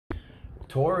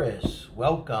Taurus,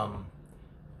 welcome.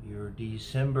 Your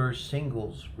December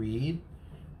singles read.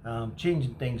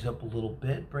 Changing things up a little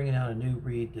bit, bringing out a new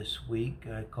read this week.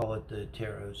 I call it the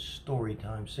Tarot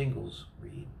Storytime Singles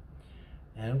Read.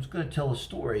 And I'm just going to tell a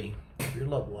story of your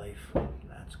love life.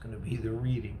 That's going to be the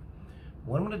reading.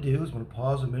 What I'm going to do is I'm going to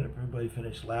pause a minute for everybody to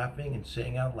finish laughing and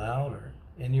saying out loud or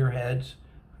in your heads.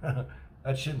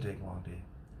 That shouldn't take long, do you?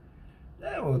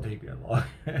 That won't take that long.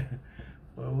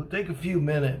 Well, we'll take a few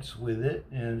minutes with it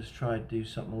and just try to do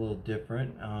something a little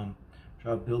different.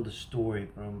 Try to build a story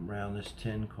from around this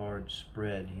 10 card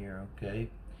spread here, okay?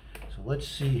 So let's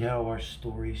see how our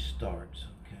story starts,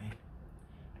 okay?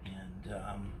 And get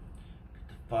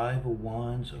the Five of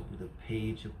Wands over the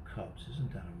Page of Cups.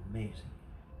 Isn't that amazing?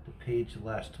 The page the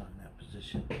last time, that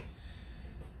position.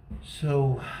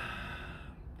 So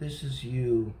this is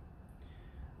you.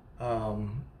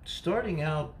 Starting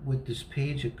out with this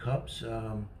Page of Cups,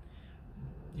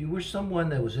 you were someone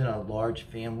that was in a large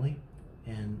family,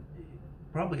 and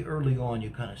probably early on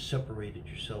you kind of separated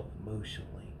yourself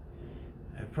emotionally.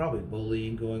 Probably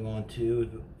bullying going on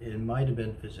too. It might have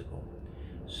been physical.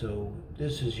 So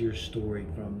this is your story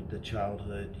from the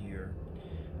childhood here.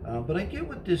 But I get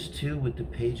with this too, with the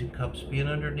Page of Cups being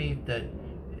underneath, that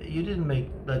you didn't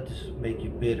let this make you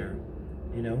bitter.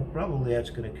 You know, probably that's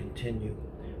going to continue.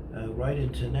 Right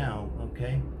into now,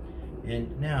 okay?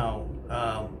 And now,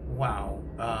 wow,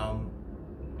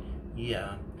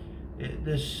 yeah.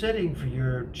 The setting for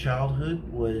your childhood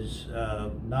was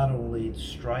not only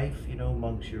strife, you know,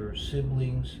 amongst your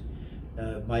siblings,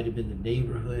 might have been the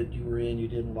neighborhood you were in you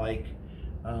didn't like.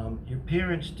 Your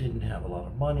parents didn't have a lot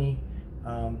of money.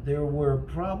 There were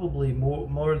probably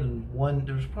more than one,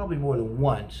 there was probably more than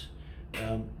once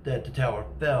that the tower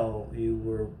fell. You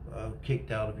were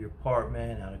kicked out of your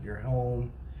apartment, out of your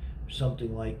home,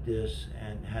 something like this,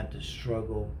 and had to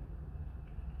struggle.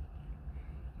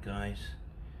 Guys,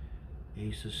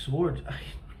 Ace of Swords,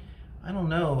 I don't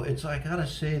know, it's like, I gotta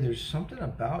say, there's something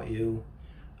about you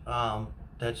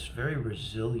that's very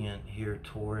resilient here,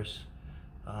 Taurus,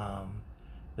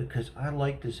 because I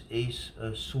like this Ace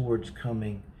of Swords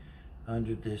coming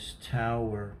under this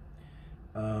tower.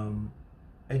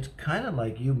 It's kind of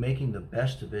like you making the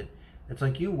best of it. It's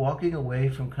like you walking away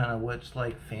from kind of what's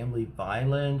like family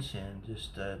violence and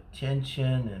just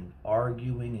tension and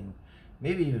arguing and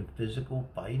maybe even physical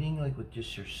fighting, like with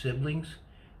just your siblings,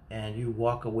 and you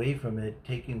walk away from it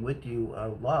taking with you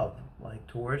love. Like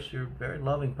Taurus, you're a very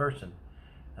loving person,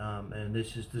 and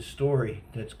this is the story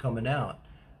that's coming out.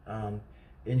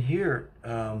 In here,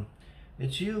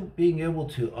 it's you being able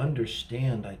to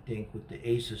understand, I think, with the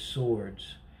Ace of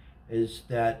Swords, is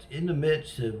that in the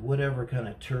midst of whatever kind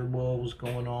of turmoil was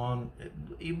going on,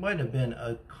 it might have been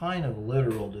a kind of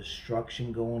literal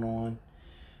destruction going on.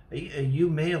 You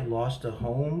may have lost a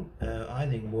home, I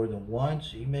think more than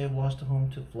once. You may have lost a home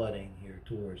to flooding here,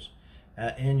 Taurus,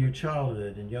 in your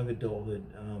childhood and young adulthood,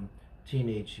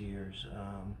 teenage years,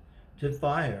 to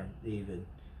fire even,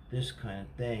 this kind of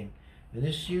thing. And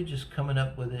this is you just coming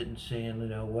up with it and saying, you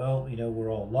know, well, you know,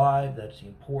 we're all alive, that's the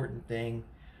important thing.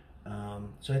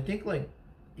 So I think, like,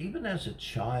 even as a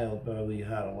child, probably you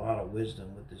had a lot of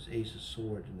wisdom with this Ace of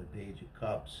Swords and the Page of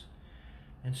Cups.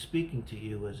 And speaking to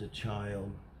you as a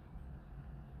child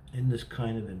in this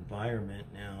kind of environment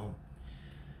now.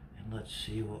 And let's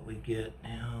see what we get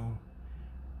now.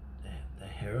 The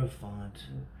Hierophant.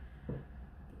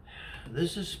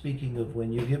 This is speaking of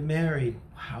when you get married.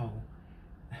 Wow.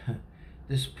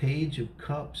 This Page of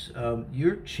Cups,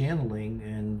 you're channeling,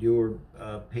 and your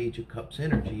Page of Cups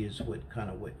energy is what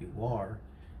you are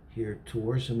here,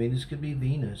 Taurus. I mean, this could be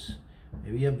Venus.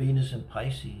 Maybe you have Venus in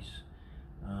Pisces.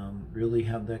 Really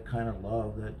have that kind of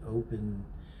love, that open,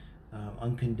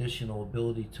 unconditional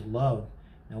ability to love.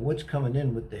 Now, what's coming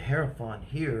in with the Hierophant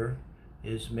here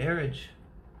is marriage.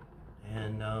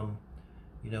 And,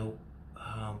 you know,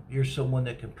 you're someone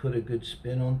that can put a good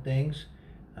spin on things.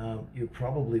 You're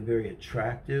probably very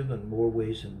attractive in more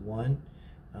ways than one.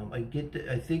 I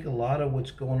think a lot of what's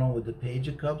going on with the Page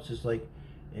of Cups is like,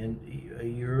 and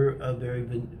you're a very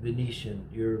Venetian.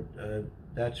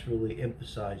 That's really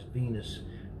emphasized, Venus,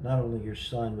 not only your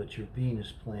sun but your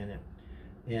Venus planet.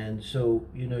 And so,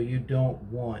 you know, you don't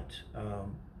want,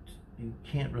 you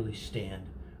can't really stand.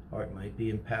 Art might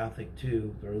be empathic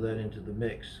too. Throw that into the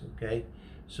mix, okay?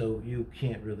 So you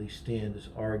can't really stand this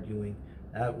arguing.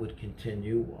 That would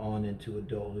continue on into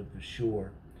adulthood for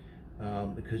sure,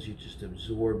 because you just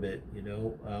absorb it, you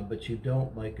know, but you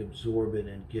don't like absorb it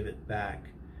and give it back,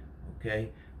 okay?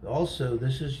 Also,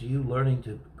 this is you learning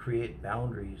to create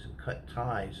boundaries and cut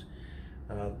ties.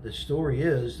 The story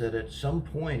is that at some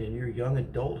point in your young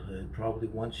adulthood, probably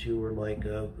once you were like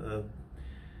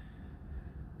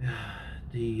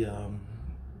the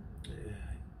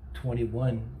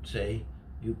 21 say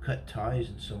you cut ties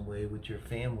in some way with your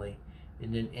family,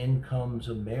 and then in comes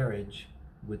a marriage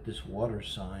with this water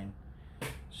sign.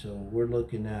 So we're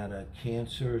looking at a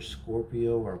Cancer,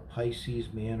 Scorpio, or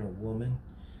Pisces man or woman.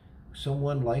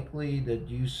 Someone likely that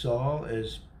you saw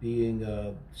as being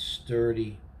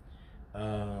sturdy,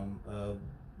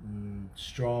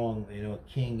 strong, a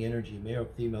king energy, male or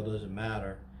female, doesn't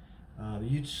matter.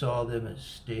 You saw them as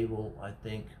stable, I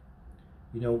think.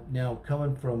 Now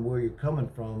coming from where you're coming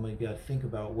from, you got to think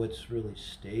about what's really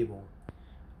stable.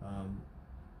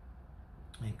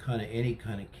 And kind of any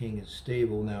kind of king is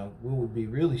stable. Now, what would be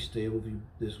really stable if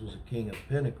this was a King of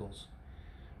Pentacles?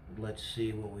 But let's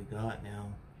see what we got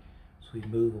now. So we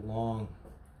move along.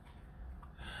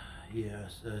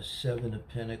 Yes, Seven of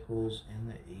Pentacles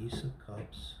and the Ace of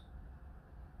Cups.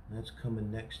 And that's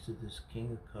coming next to this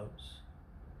King of Cups.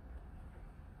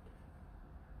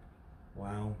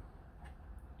 Wow.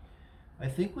 I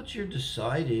think what you're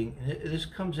deciding, and this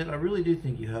comes in, I really do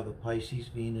think you have a Pisces,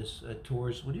 Venus, a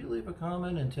Taurus. Would you leave a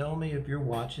comment and tell me if you're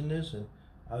watching this? And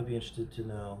I would be interested to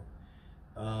know.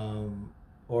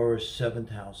 Or a 7th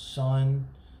house Sun,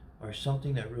 or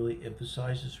something that really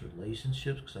emphasizes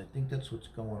relationships, because I think that's what's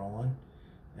going on.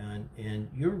 And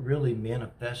you're really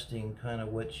manifesting kind of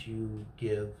what you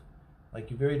give.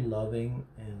 Like, you're very loving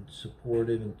and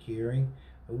supportive and caring.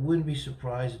 I wouldn't be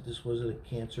surprised if this wasn't a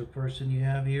Cancer person you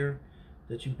have here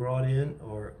that you brought in,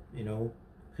 or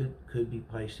could be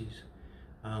Pisces.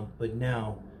 But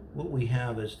now what we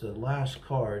have as the last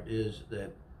card is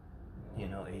that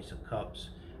Ace of Cups.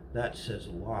 That says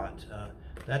a lot.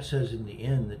 That says in the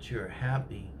end that you're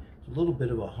happy. It's a little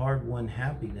bit of a hard-won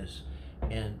happiness.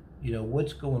 And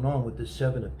what's going on with the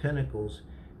 7 of Pentacles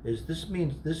is this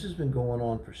means this has been going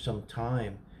on for some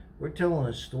time. We're telling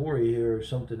a story here of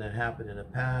something that happened in the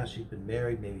past. You've been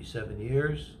married maybe 7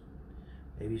 years.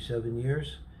 Maybe 7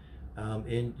 years,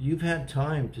 and you've had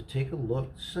time to take a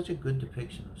look. Such a good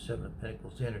depiction of 7 of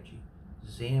Pentacles energy,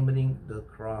 examining the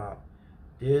crop.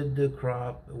 Did the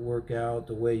crop work out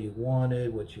the way you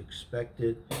wanted, what you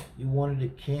expected? You wanted a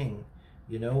king,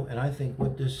 and I think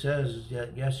what this says is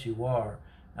that yes, you are.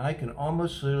 And I can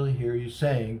almost literally hear you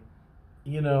saying,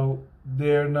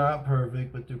 they're not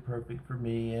perfect, but they're perfect for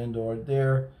me, and or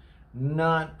they're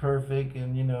not perfect,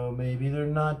 and maybe they're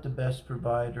not the best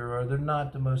provider, or they're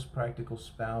not the most practical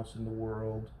spouse in the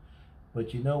world,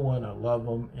 but you know what, I love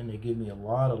them and they give me a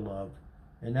lot of love.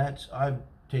 And that's, I've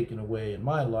taken away in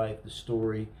my life the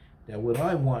story that what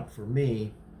I want for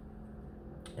me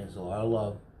is a lot of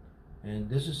love, and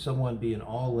this is someone being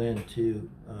all in to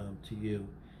you.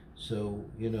 So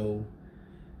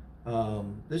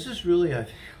this is really, I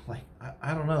feel like,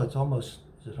 I don't know, it's almost,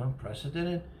 is it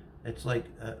unprecedented? It's like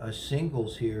a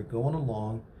singles here going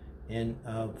along and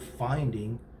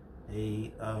finding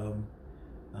a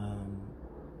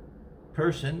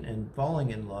person and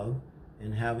falling in love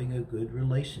and having a good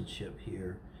relationship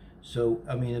here. So,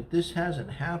 I mean, if this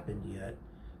hasn't happened yet,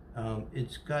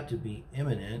 it's got to be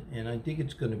imminent, and I think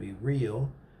it's going to be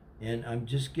real. And I'm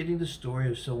just getting the story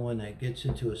of someone that gets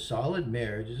into a solid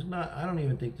marriage. It's not, I don't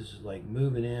even think this is like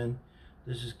moving in.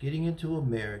 This is getting into a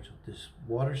marriage with this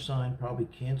water sign, probably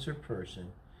Cancer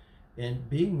person, and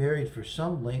being married for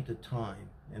some length of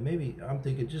time. And maybe I'm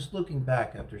thinking, just looking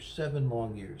back after 7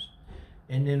 long years,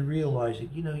 and then realizing,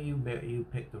 you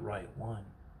picked the right one.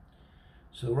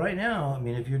 So right now, I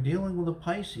mean, if you're dealing with a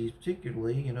Pisces,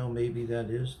 particularly, maybe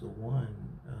that is the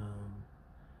one,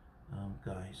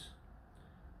 guys.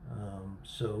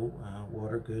 So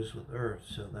water goes with earth,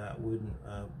 so that wouldn't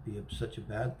be such a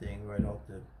bad thing right off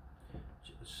the.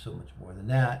 So much more than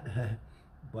that.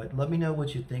 But let me know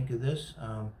what you think of this.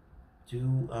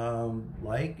 Do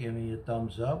like, give me a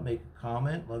thumbs up, make a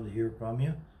comment. Love to hear from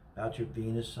you about your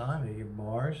Venus sign, maybe your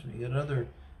Mars, maybe you got other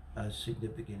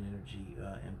significant energy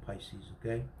in Pisces,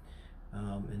 okay?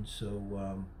 And so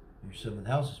your 7th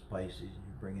house is Pisces, and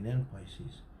you're bringing in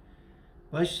Pisces.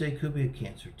 But I should say it could be a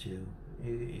Cancer too,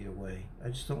 either way. I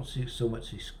just don't see so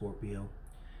much Scorpio.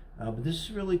 But this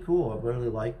is really cool. I really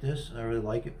like this. I really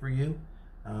like it for you.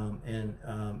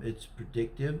 It's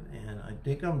predictive, and I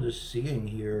think I'm just seeing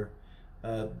here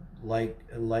like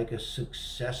a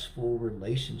successful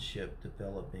relationship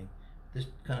developing. This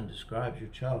kind of describes your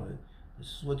childhood.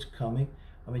 This is what's coming.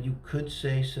 I mean, you could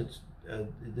say, since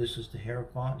this is the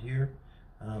Hierophant here,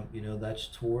 that's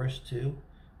Taurus too.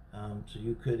 So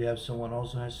you could have someone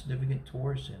also has significant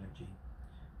Taurus energy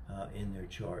in their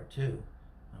chart too.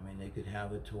 I mean, they could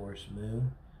have a Taurus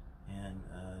moon and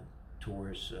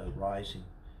Taurus rising,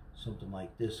 something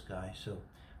like this, guy. So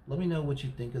let me know what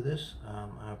you think of this.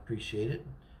 I appreciate it.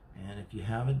 And if you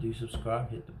haven't, do subscribe,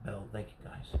 hit the bell. Thank you,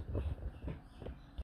 guys.